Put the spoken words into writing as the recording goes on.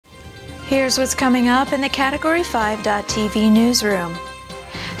Here's what's coming up in the Category 5.tv newsroom.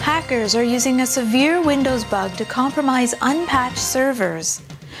 Hackers are using a severe Windows bug to compromise unpatched servers.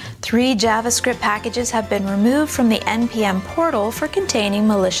 3 JavaScript packages have been removed from the NPM portal for containing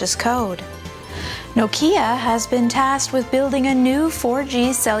malicious code. Nokia has been tasked with building a new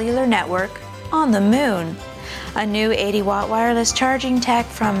 4G cellular network on the moon. A new 80-watt wireless charging tech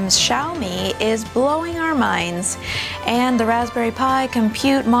from Xiaomi is blowing our minds, and the Raspberry Pi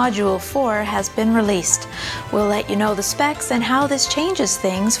Compute Module 4 has been released. We'll let you know the specs and how this changes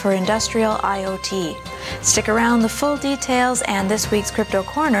things for industrial IoT. Stick around, the full details and this week's Crypto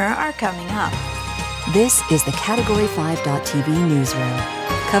Corner are coming up. This is the Category 5.tv newsroom,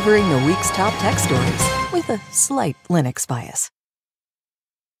 covering the week's top tech stories with a slight Linux bias.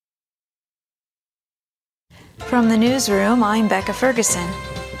 From the newsroom, I'm Becca Ferguson.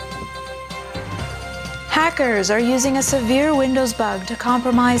 Hackers are using a severe Windows bug to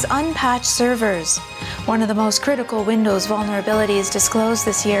compromise unpatched servers. One of the most critical Windows vulnerabilities disclosed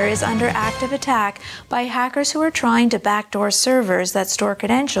this year is under active attack by hackers who are trying to backdoor servers that store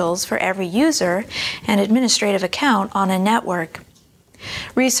credentials for every user and administrative account on a network.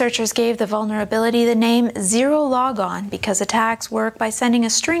 Researchers gave the vulnerability the name Zero Logon because attacks work by sending a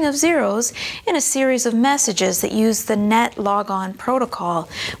string of zeros in a series of messages that use the net logon protocol,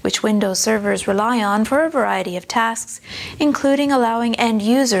 which Windows servers rely on for a variety of tasks, including allowing end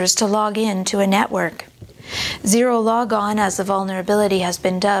users to log in to a network. Zero Logon, as the vulnerability has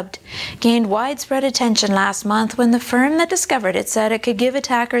been dubbed, gained widespread attention last month when the firm that discovered it said it could give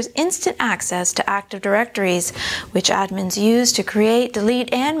attackers instant access to active directories, which admins use to create,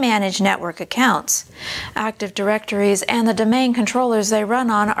 delete, and manage network accounts. Active directories and the domain controllers they run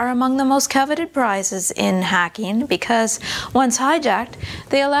on are among the most coveted prizes in hacking because, once hijacked,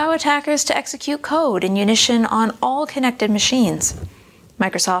 they allow attackers to execute code in unison on all connected machines.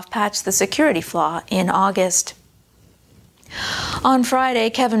 Microsoft patched the security flaw in August. On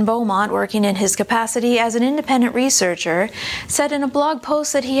Friday, Kevin Beaumont, working in his capacity as an independent researcher, said in a blog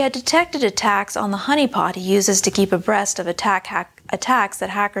post that he had detected attacks on the honeypot he uses to keep abreast of attacks that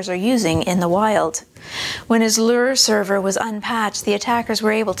hackers are using in the wild. When his Lure server was unpatched, the attackers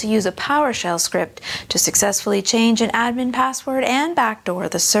were able to use a PowerShell script to successfully change an admin password and backdoor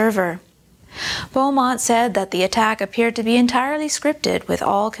the server. Beaumont said that the attack appeared to be entirely scripted, with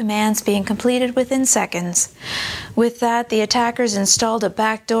all commands being completed within seconds. With that, the attackers installed a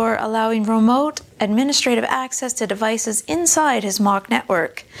backdoor allowing remote administrative access to devices inside his mock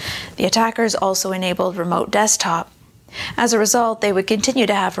network. The attackers also enabled remote desktop. As a result, they would continue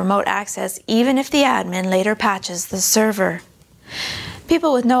to have remote access even if the admin later patches the server.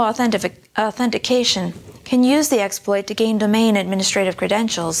 People with no authentication can use the exploit to gain domain administrative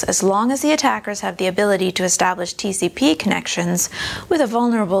credentials as long as the attackers have the ability to establish TCP connections with a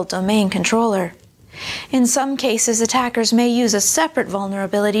vulnerable domain controller. In some cases, attackers may use a separate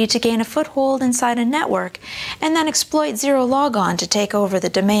vulnerability to gain a foothold inside a network and then exploit Zero Logon to take over the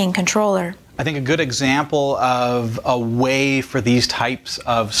domain controller. I think a good example of a way for these types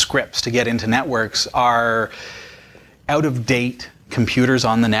of scripts to get into networks are out-of-date computers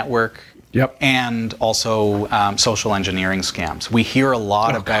on the network. Yep. And also social engineering scams. We hear a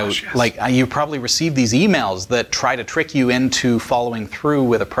lot about, like, you probably received these emails that try to trick you into following through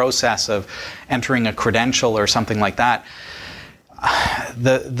with a process of entering a credential or something like that.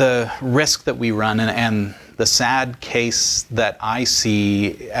 The risk that we run and the sad case that I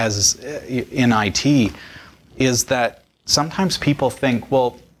see as in IT is that sometimes people think,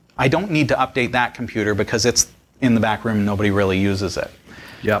 well, I don't need to update that computer because it's in the back room and nobody really uses it.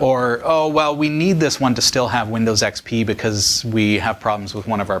 Yep. Or, oh, well, we need this one to still have Windows XP because we have problems with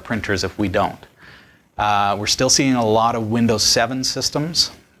one of our printers if we don't. We're still seeing a lot of Windows 7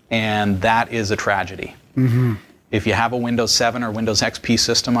 systems, and that is a tragedy. Mm-hmm. If you have a Windows 7 or Windows XP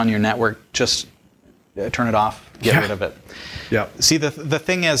system on your network, just turn it off, get rid of it. Yep. See, the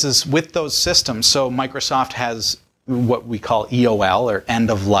thing is with those systems, so Microsoft has what we call EOL, or end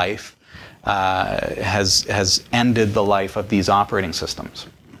of life, has ended the life of these operating systems.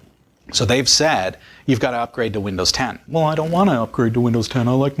 So they've said, you've got to upgrade to Windows 10. Well, I don't want to upgrade to Windows 10.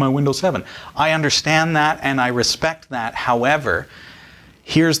 I like my Windows 7. I understand that and I respect that. However,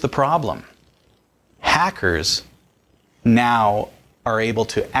 here's the problem. Hackers now are able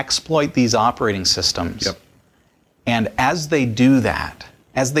to exploit these operating systems. Yep. And as they do that,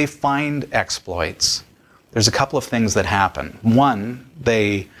 as they find exploits, there's a couple of things that happen. One,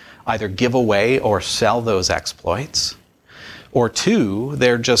 they either give away or sell those exploits, or two,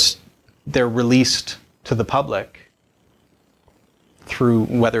 they're released to the public through,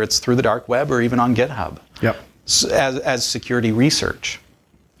 whether it's through the dark web or even on GitHub, yep, as security research.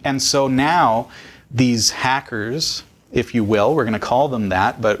 And so now these hackers, if you will, we're going to call them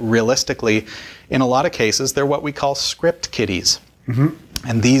that, but realistically, in a lot of cases, they're what we call script kiddies.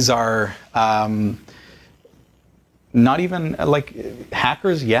 And these are not even like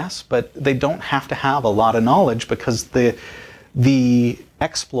hackers, yes, but they don't have to have a lot of knowledge because the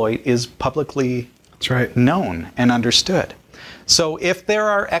exploit is publicly known and understood. So if there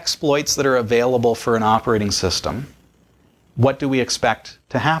are exploits that are available for an operating system, what do we expect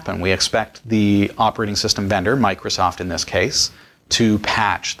to happen? We expect the operating system vendor, Microsoft in this case, to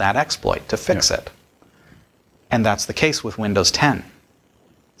patch that exploit, to fix it. And that's the case with Windows 10.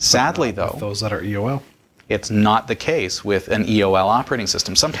 Sadly, though, those that are EOL. It's not the case with an EOL operating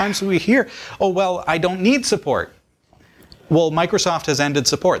system. Sometimes we hear, oh, well, I don't need support. Well, Microsoft has ended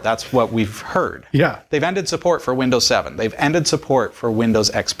support. That's what we've heard. Yeah. They've ended support for Windows 7. They've ended support for Windows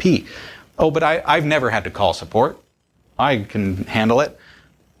XP. Oh, but I've never had to call support. I can handle it.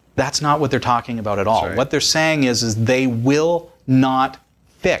 That's not what they're talking about at all. What they're saying is they will not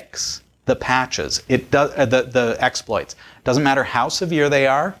fix the patches. It does the exploits. Doesn't matter how severe they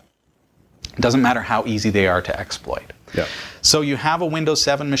are. Doesn't matter how easy they are to exploit. Yeah. So you have a Windows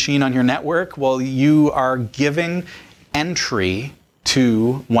 7 machine on your network. Well, you are giving entry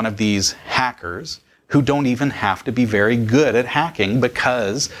to one of these hackers who don't even have to be very good at hacking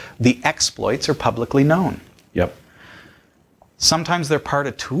because the exploits are publicly known. Yep. Sometimes they're part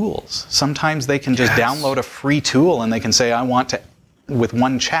of tools. Sometimes they can just download a free tool and they can say, I want to, with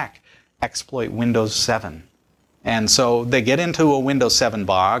one check, exploit Windows 7. And so they get into a Windows 7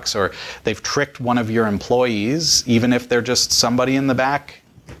 box, or they've tricked one of your employees, even if they're just somebody in the back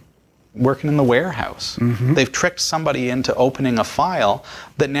working in the warehouse. They've tricked somebody into opening a file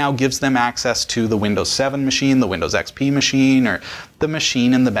that now gives them access to the Windows 7 machine, the Windows XP machine, or the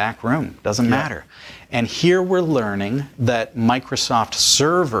machine in the back room. Doesn't matter. And here we're learning that Microsoft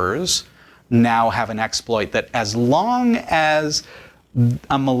servers now have an exploit that as long as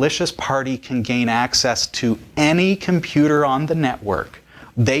a malicious party can gain access to any computer on the network,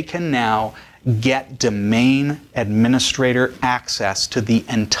 they can now get domain administrator access to the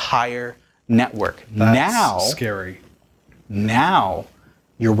entire network. That's scary. Now,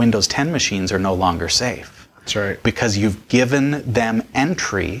 your Windows 10 machines are no longer safe. That's right. Because you've given them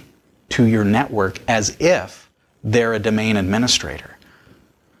entry to your network as if they're a domain administrator.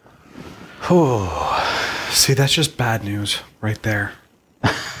 Whew. See, that's just bad news right there.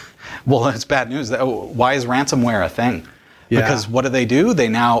 Well, it's bad news. Why is ransomware a thing? Because what do? They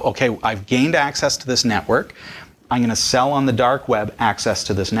now, okay, I've gained access to this network. I'm going to sell on the dark web access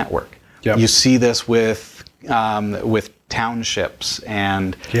to this network. You see this with townships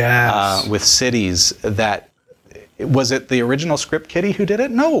and with cities. That was it. The original script kiddie who did it?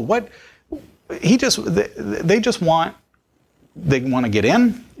 No. What? They just want to get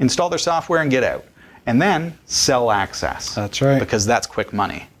in, install their software, and get out, and then sell access. That's right. Because that's quick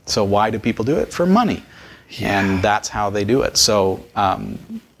money. So why do people do it? For money. And that's how they do it. So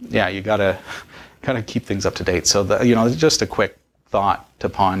yeah, you gotta keep things up to date. So just a quick thought to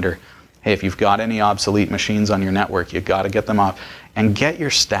ponder. Hey, if you've got any obsolete machines on your network, you got to get them off and get your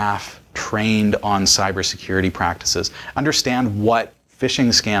staff trained on cybersecurity practices. Understand what phishing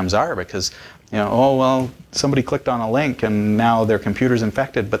scams are, because oh well, somebody clicked on a link and now their computer's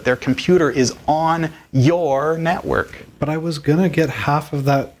infected, but their computer is on your network. But I was gonna get half of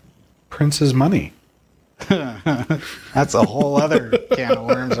that prince's money. That's a whole other can of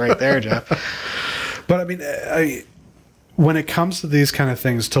worms right there, Jeff. But I mean, when it comes to these kind of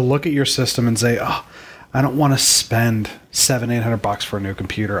things, to look at your system and say, oh, I don't want to spend $700-800 for a new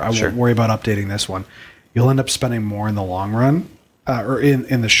computer. I won't worry about updating this one. You'll end up spending more in the long run, or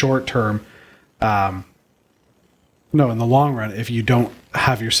in the short term. No, in the long run, if you don't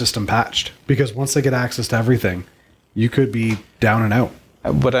have your system patched, because once they get access to everything, you could be down and out.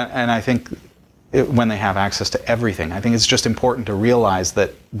 But and I think when they have access to everything, I think it's just important to realize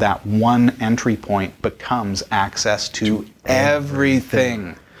that that one entry point becomes access to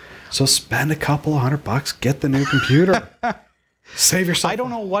everything. So spend a couple of $100, get the new computer. Save yourself. I don't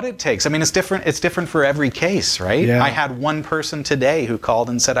know what it takes. I mean, it's different. It's different for every case, right? Yeah. I had one person today who called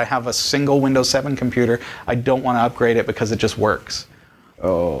and said, I have a single Windows 7 computer. I don't want to upgrade it because it just works.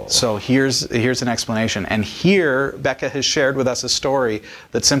 Oh. So here's an explanation. And here, Becca has shared with us a story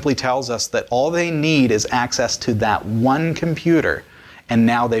that simply tells us that all they need is access to that one computer. And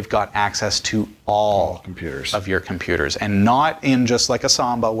now they've got access to all computers of your computers, and not in just like a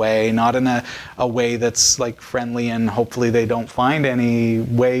Samba way, not in a way that's like friendly and hopefully they don't find any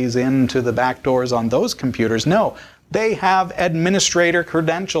ways into the back doors on those computers. No, they have administrator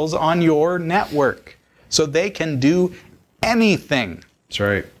credentials on your network. So they can do anything That's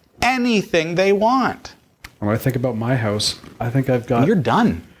right. Anything they want. When I think about my house, I think I've got... You're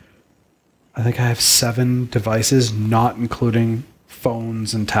done. I think I have 7 devices, not including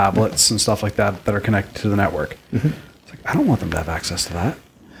phones and tablets and stuff like that that are connected to the network. It's like, I don't want them to have access to that.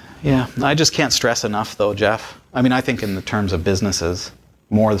 Yeah, I just can't stress enough, though, Jeff. I mean, I think in the terms of businesses,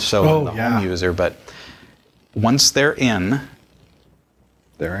 more so than the home user, but once they're in,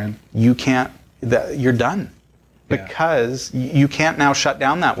 you can't, you're done. Because you can't now shut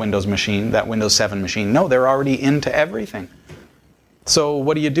down that Windows machine, that Windows 7 machine. No, they're already into everything. So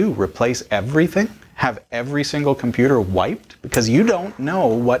what do? Replace everything? Have every single computer wiped? Because you don't know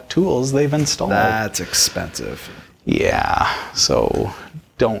what tools they've installed. That's expensive. Yeah, so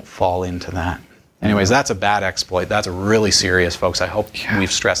don't fall into that. Anyways, that's a bad exploit. That's really serious, folks. I hope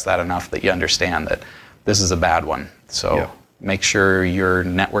we've stressed that enough that you understand that this is a bad one. So make sure your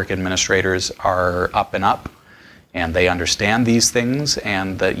network administrators are up and up and they understand these things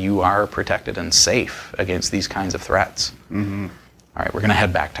and that you are protected and safe against these kinds of threats. All right, we're going to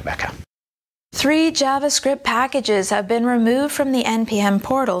head back to Becca. 3 JavaScript packages have been removed from the NPM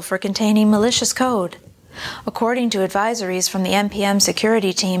portal for containing malicious code. According to advisories from the NPM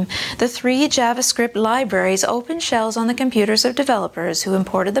security team, the 3 JavaScript libraries opened shells on the computers of developers who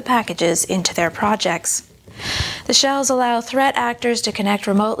imported the packages into their projects. The shells allow threat actors to connect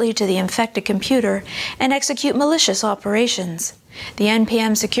remotely to the infected computer and execute malicious operations. The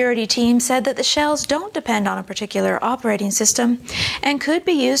NPM security team said that the shells don't depend on a particular operating system and could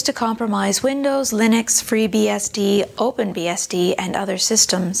be used to compromise Windows, Linux, FreeBSD, OpenBSD, and other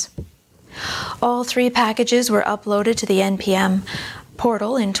systems. All 3 packages were uploaded to the NPM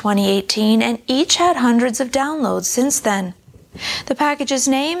portal in 2018 and each had hundreds of downloads since then. The packages'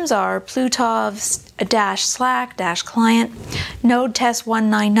 names are plutov-slack-client,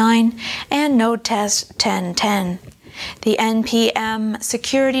 node-test199, and node-test1010. The NPM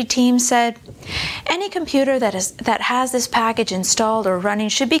security team said, any computer that has this package installed or running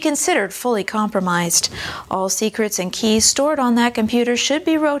should be considered fully compromised. All secrets and keys stored on that computer should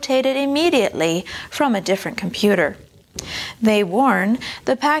be rotated immediately from a different computer. They warn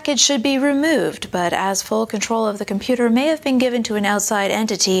the package should be removed, but as full control of the computer may have been given to an outside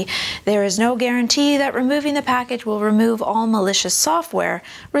entity, there is no guarantee that removing the package will remove all malicious software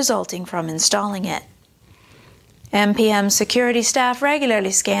resulting from installing it. NPM security staff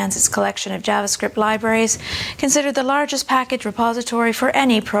regularly scans its collection of JavaScript libraries, considered the largest package repository for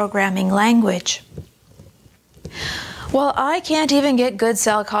any programming language. While I can't even get good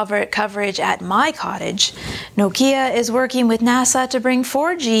cell coverage at my cottage, Nokia is working with NASA to bring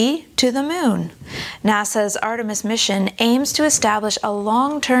 4G to the moon. NASA's Artemis mission aims to establish a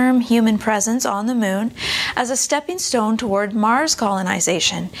long-term human presence on the moon as a stepping stone toward Mars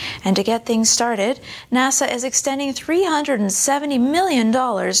colonization. And to get things started, NASA is extending $370 million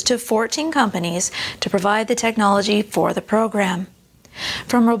to 14 companies to provide the technology for the program.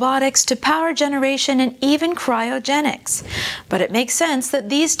 From robotics to power generation and even cryogenics. But it makes sense that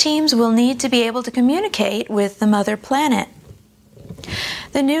these teams will need to be able to communicate with the mother planet.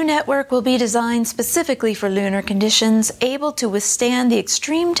 The new network will be designed specifically for lunar conditions, able to withstand the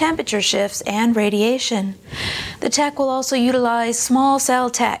extreme temperature shifts and radiation. The tech will also utilize small cell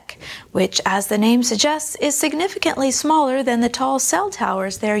tech, which, as the name suggests, is significantly smaller than the tall cell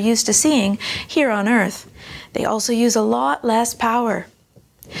towers they're used to seeing here on Earth. They also use a lot less power.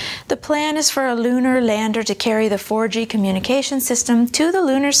 The plan is for a lunar lander to carry the 4G communication system to the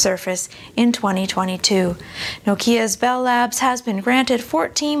lunar surface in 2022. Nokia's Bell Labs has been granted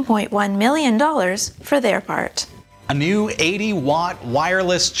 $14.1 million for their part. A new 80-watt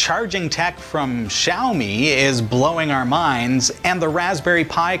wireless charging tech from Xiaomi is blowing our minds, and the Raspberry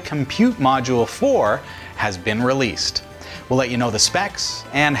Pi Compute Module 4 has been released. We'll let you know the specs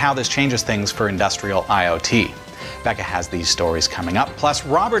and how this changes things for industrial IoT. Becca has these stories coming up. Plus,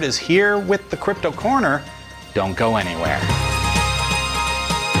 Robert is here with the Crypto Corner. Don't go anywhere.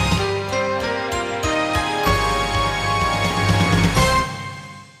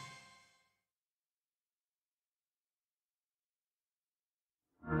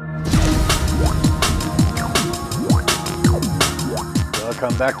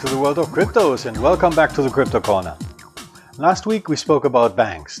 Welcome back to the world of cryptos and welcome back to the Crypto Corner. Last week we spoke about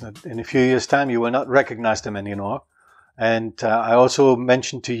banks. In a few years' time you will not recognize them anymore. And I also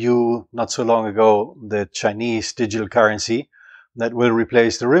mentioned to you not so long ago the Chinese digital currency that will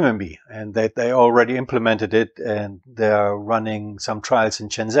replace the renminbi, and that they already implemented it and they are running some trials in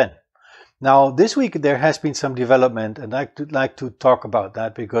Shenzhen. Now this week there has been some development, and I'd like to talk about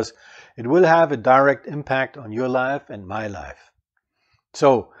that because it will have a direct impact on your life and my life.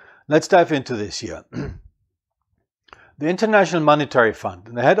 So let's dive into this here. the International Monetary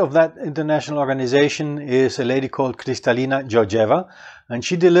Fund. The head of that international organization is a lady called Kristalina Georgieva, and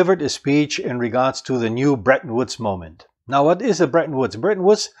she delivered a speech in regards to the new Bretton Woods moment. Now, what is a Bretton Woods? Bretton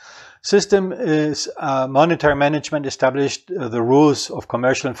Woods system is monetary management established the rules of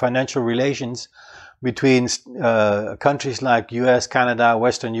commercial and financial relations between countries like US, Canada,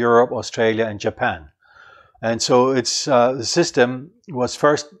 Western Europe, Australia, and Japan. And so it's the system was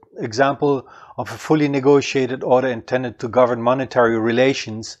first example of a fully negotiated order intended to govern monetary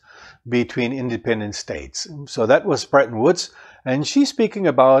relations between independent states. So that was Bretton Woods, and she's speaking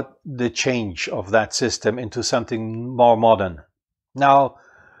about the change of that system into something more modern. Now,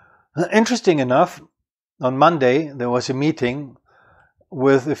 interesting enough, on Monday there was a meeting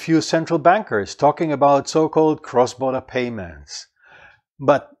with a few central bankers talking about so-called cross-border payments.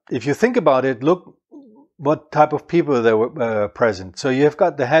 But if you think about it, look what type of people there were present. So you've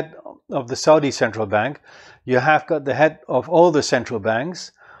got the head of the Saudi central bank, you have got the head of all the central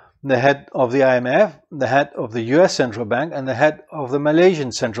banks, the head of the IMF, the head of the US central bank, and the head of the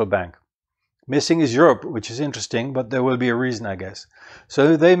Malaysian central bank. Missing is Europe, which is interesting, but there will be a reason, I guess.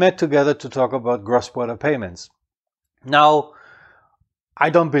 So they met together to talk about cross-border payments. Now, I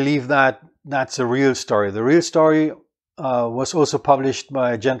don't believe that that's a real story. The real story was also published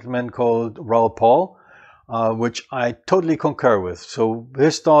by a gentleman called Raoul Paul, which I totally concur with. So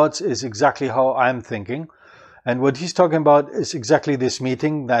his thoughts is exactly how I'm thinking. And what he's talking about is exactly this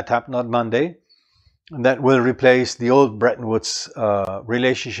meeting that happened on Monday that will replace the old Bretton Woods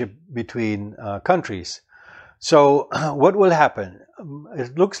relationship between countries. So what will happen?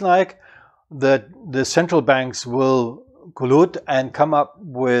 It looks like that the central banks will collude and come up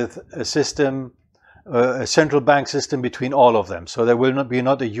with a system, a central bank system between all of them. So there will not be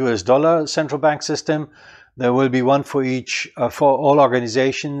a US dollar central bank system. There will be one for each, for all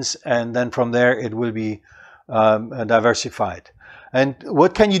organizations, and then from there it will be diversified. And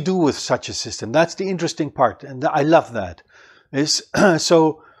what can you do with such a system? That's the interesting part, and I love that.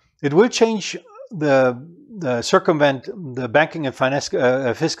 So it will change circumvent the banking and finance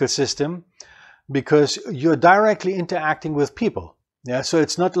fiscal system, because you're directly interacting with people. Yeah, so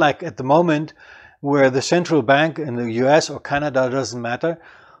it's not like at the moment where the central bank in the US or Canada, doesn't matter,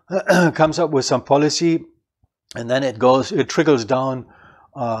 comes up with some policy, and then it trickles down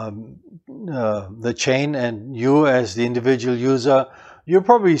the chain, and you as the individual user, you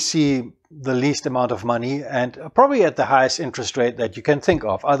probably see the least amount of money and probably at the highest interest rate that you can think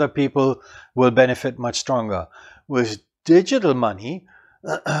of. Other people will benefit much stronger. With digital money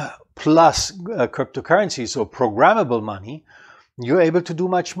plus cryptocurrency, so programmable money, you're able to do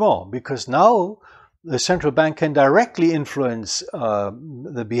much more, because now the central bank can directly influence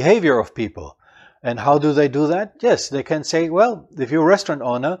the behavior of people. And how do they do that? Yes, they can say, well, if you're a restaurant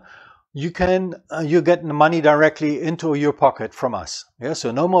owner, you get the money directly into your pocket from us. Yeah,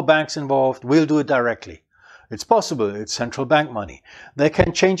 so no more banks involved. We'll do it directly. It's possible. It's central bank money. They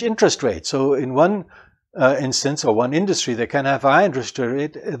can change interest rates. So in one instance or one industry, they can have a higher interest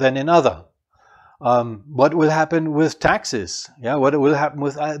rate than in other. What will happen with taxes? Yeah, what will happen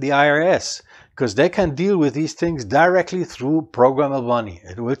with the IRS? Because they can deal with these things directly through programmable money.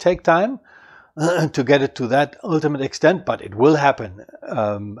 It will take time to get it to that ultimate extent, but it will happen,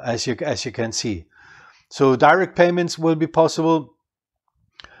 as you can see. So direct payments will be possible.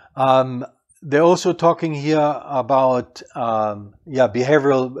 They're also talking here about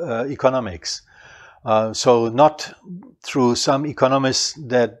behavioral economics. So not through some economists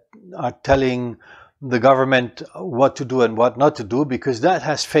that are telling the government what to do and what not to do, because that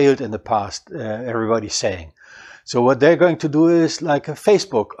has failed in the past, everybody's saying. So what they're going to do is like a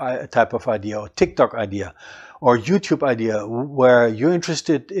Facebook type of idea, or TikTok idea, or YouTube idea, where you're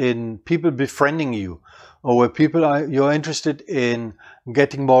interested in people befriending you, or where you're interested in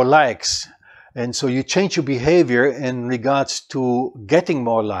getting more likes. And so you change your behavior in regards to getting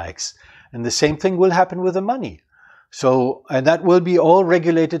more likes. And the same thing will happen with the money. So, and that will be all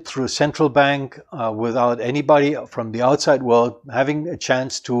regulated through central bank, without anybody from the outside world having a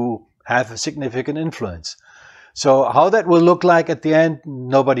chance to have a significant influence. So how that will look like at the end,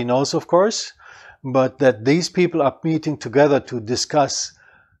 nobody knows, of course, but that these people are meeting together to discuss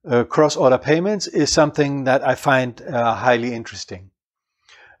cross-order payments is something that I find highly interesting.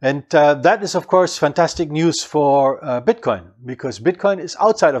 And that is, of course, fantastic news for Bitcoin, because Bitcoin is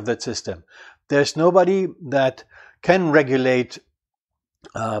outside of that system. There's nobody that can regulate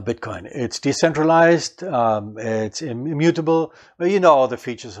Bitcoin. It's decentralized, it's immutable. Well, you know all the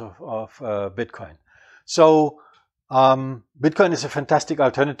features of Bitcoin. So Bitcoin is a fantastic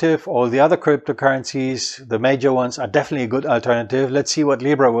alternative. All the other cryptocurrencies, the major ones, are definitely a good alternative. Let's see what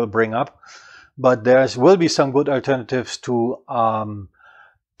Libra will bring up. but there will be some good alternatives to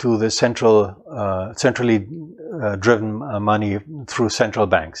the centrally driven money through central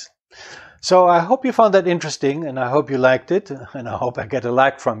banks. So I hope you found that interesting, and I hope you liked it, and I hope I get a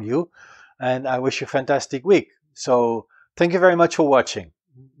like from you, and I wish you a fantastic week. So thank you very much for watching.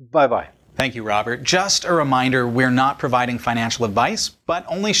 Bye-bye. Thank you, Robert. Just a reminder, we're not providing financial advice, but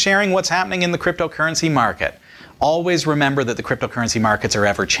only sharing what's happening in the cryptocurrency market. Always remember that the cryptocurrency markets are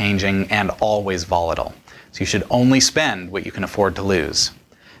ever changing and always volatile. So you should only spend what you can afford to lose.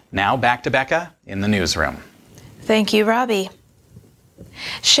 Now back to Becca in the newsroom. Thank you, Robbie.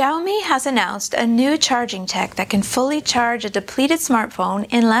 Xiaomi has announced a new charging tech that can fully charge a depleted smartphone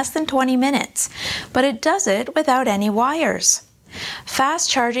in less than 20 minutes, but it does it without any wires. Fast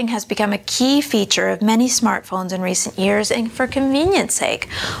charging has become a key feature of many smartphones in recent years, and for convenience sake,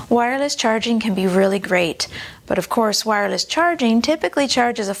 wireless charging can be really great. But of course, wireless charging typically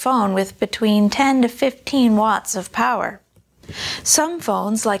charges a phone with between 10 to 15 watts of power. Some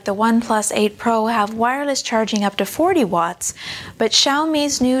phones, like the OnePlus 8 Pro, have wireless charging up to 40 watts, but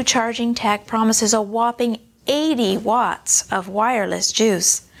Xiaomi's new charging tech promises a whopping 80 watts of wireless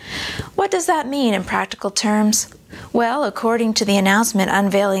juice. What does that mean in practical terms? Well, according to the announcement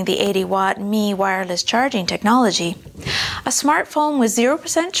unveiling the 80-watt Mi wireless charging technology, a smartphone with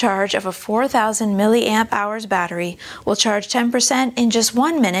 0% charge of a 4,000 milliamp hours battery will charge 10% in just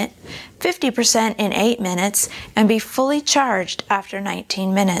 1 minute, 50% in 8 minutes, and be fully charged after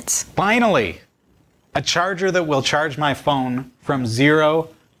 19 minutes. Finally, a charger that will charge my phone from 0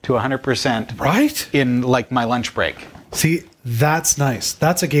 to 100%. Right? In like my lunch break. See, that's nice.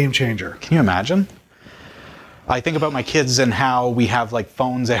 That's a game changer. Can you imagine? I think about my kids and how we have like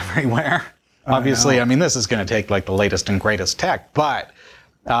phones everywhere. Obviously, I mean, this is going to take like the latest and greatest tech, but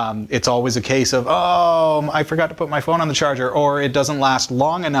it's always a case of, oh, I forgot to put my phone on the charger, or it doesn't last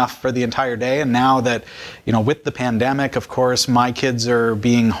long enough for the entire day. And now that, you know, with the pandemic, of course, my kids are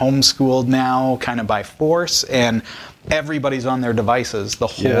being homeschooled now kind of by force, and everybody's on their devices the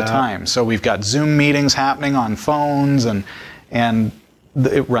whole time. So we've got Zoom meetings happening on phones, and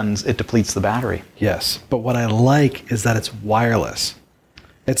it depletes the battery. Yes, but what I like is that it's wireless.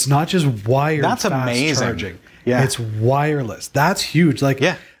 It's not just wired That's fast amazing. charging. Yeah. It's wireless. That's huge. Like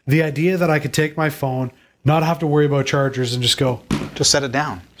the idea that I could take my phone, not have to worry about chargers, and just go. Just set it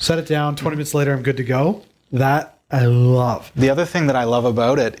down. Set it down. 20 minutes later, I'm good to go. That I love. The other thing that I love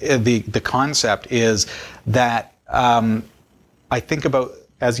about it, the concept is that I think about,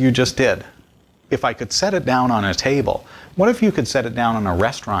 as you just did, if I could set it down on a table, what if you could set it down on a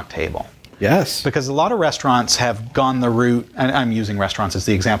restaurant table? Yes. Because a lot of restaurants have gone the route, and I'm using restaurants as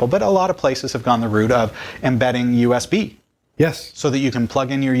the example, but a lot of places have gone the route of embedding USB. Yes. So that you can plug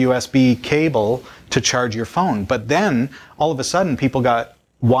in your USB cable to charge your phone. But then, all of a sudden, people got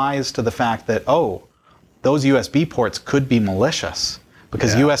wise to the fact that, oh, those USB ports could be malicious.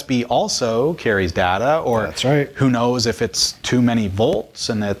 Because USB also carries data, or that's right. Who knows if it's too many volts,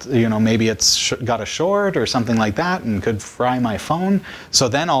 and that, you know, maybe it's got a short or something like that and could fry my phone. So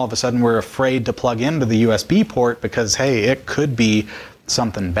then all of a sudden we're afraid to plug into the USB port because, hey, it could be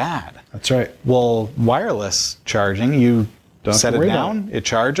something bad. That's right. Well, wireless charging, you set it down, it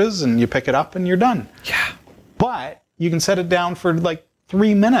charges, and you pick it up and you're done. Yeah. But you can set it down for like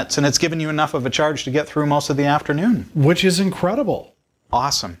 3 minutes and it's given you enough of a charge to get through most of the afternoon. Which is incredible.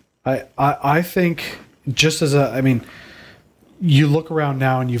 Awesome. I think just as I mean, you look around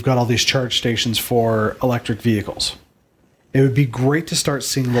now and you've got all these charge stations for electric vehicles. It would be great to start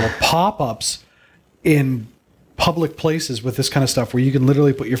seeing little pop-ups in public places with this kind of stuff where you can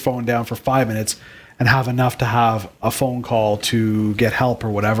literally put your phone down for 5 minutes and have enough to have a phone call to get help or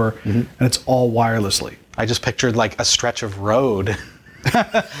whatever. And it's all wirelessly. I just pictured like a stretch of road.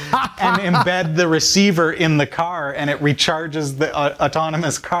 And embed the receiver in the car, and it recharges the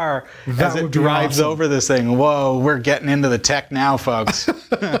autonomous car as it drives over this thing. Whoa, we're getting into the tech now, folks.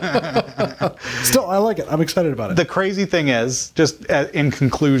 Still, I like it. I'm excited about it. The crazy thing is, just in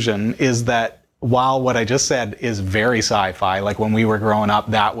conclusion, is that while what I just said is very sci-fi, like when we were growing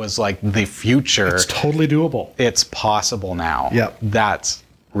up, that was like the future. It's totally doable. It's possible now. Yep. That's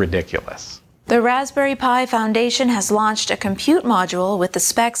ridiculous. The Raspberry Pi Foundation has launched a compute module with the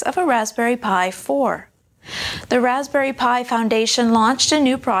specs of a Raspberry Pi 4. The Raspberry Pi Foundation launched a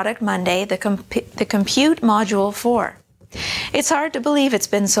new product Monday, the Compute Module 4. It's hard to believe it's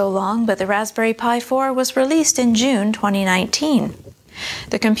been so long, but the Raspberry Pi 4 was released in June 2019.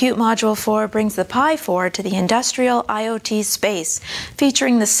 The Compute Module 4 brings the Pi 4 to the industrial IoT space,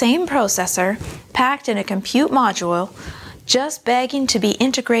 featuring the same processor packed in a compute module, just begging to be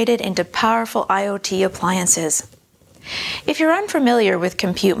integrated into powerful IoT appliances. If you're unfamiliar with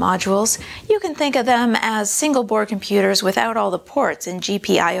compute modules, you can think of them as single-board computers without all the ports and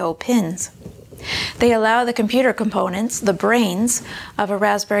GPIO pins. They allow the computer components, the brains, of a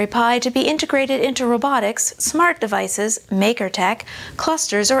Raspberry Pi to be integrated into robotics, smart devices, maker tech,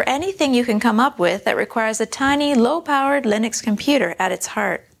 clusters, or anything you can come up with that requires a tiny, low-powered Linux computer at its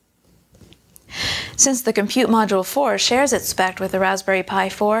heart. Since the Compute Module 4 shares its spec with the Raspberry Pi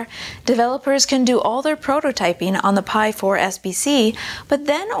 4, developers can do all their prototyping on the Pi 4 SBC, but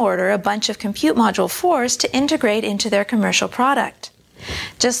then order a bunch of Compute Module 4s to integrate into their commercial product.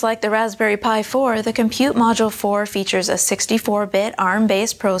 Just like the Raspberry Pi 4, the Compute Module 4 features a 64-bit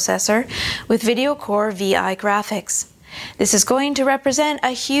ARM-based processor with Video Core VI graphics. This is going to represent a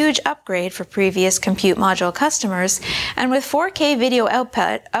huge upgrade for previous Compute Module customers, and with 4K video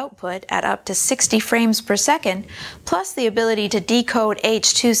output at up to 60 frames per second, plus the ability to decode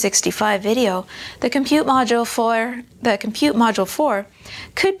H.265 video, the Compute Module 4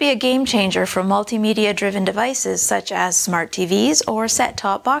 could be a game changer for multimedia-driven devices such as smart TVs or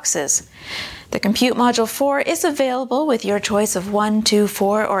set-top boxes. The Compute Module 4 is available with your choice of 1, 2,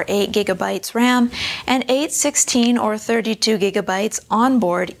 4, or 8 gigabytes RAM and 8, 16, or 32 gigabytes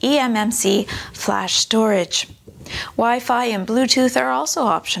onboard eMMC flash storage. Wi-Fi and Bluetooth are also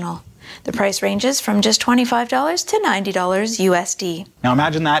optional. The price ranges from just $25 to $90 USD. Now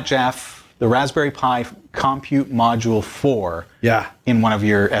imagine that, Jeff, the Raspberry Pi Compute Module 4 in one of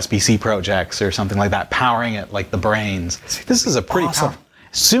your SBC projects or something like that, powering it like the brains. This is a pretty awesome.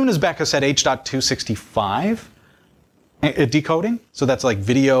 As soon as Becca said H.265 decoding, so that's like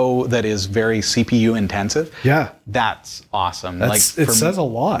video that is very CPU intensive. Yeah. That's awesome. It says a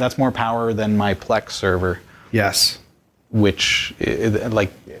lot. That's more power than my Plex server. Yes. Which,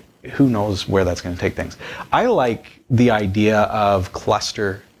 like, who knows where that's going to take things. I like the idea of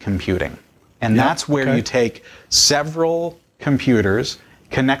cluster computing. And that's where you take several computers,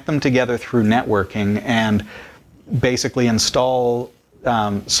 connect them together through networking, and basically install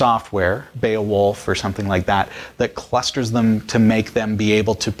software, Beowulf or something like that, that clusters them to make them be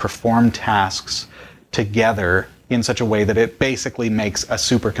able to perform tasks together in such a way that it basically makes a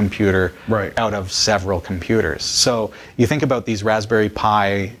supercomputer out of several computers. So you think about these Raspberry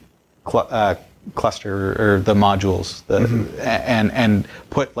Pi cluster, or the modules, and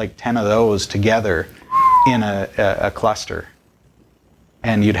put like 10 of those together in a cluster,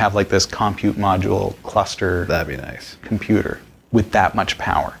 and you'd have like this compute module cluster. That'd be nice. Computer with that much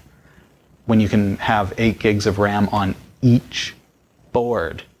power. When you can have 8 gigs of RAM on each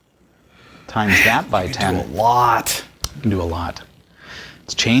board, times that by 10. You can do a lot. You can do a lot.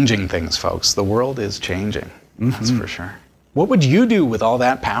 It's changing things, folks. The world is changing. That's for sure. What would you do with all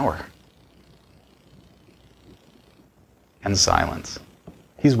that power? And silence.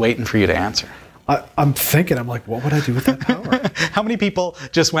 He's waiting for you to answer. I'm thinking, I'm like, what would I do with that power? How many people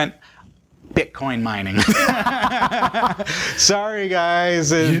just went Bitcoin mining? Sorry,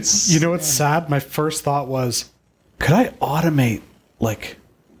 guys. You know what's sad? My first thought was, could I automate like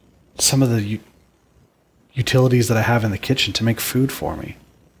some of the utilities that I have in the kitchen to make food for me?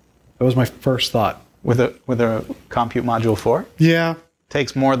 That was my first thought. With a Compute Module 4? Yeah.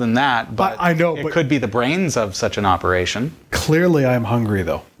 Takes more than that, but I know it could be the brains of such an operation. Clearly, I'm hungry,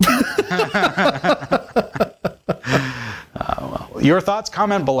 though. Well, your thoughts,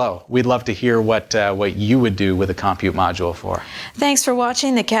 comment below. We'd love to hear what you would do with a Compute Module 4. Thanks for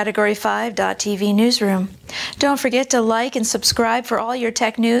watching the Category5.tv Newsroom. Don't forget to like and subscribe for all your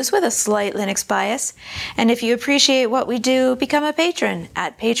tech news with a slight Linux bias. And if you appreciate what we do, become a patron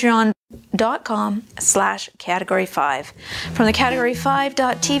at patreon.com/category5. From the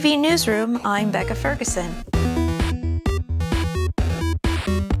Category5.tv Newsroom, I'm Becca Ferguson.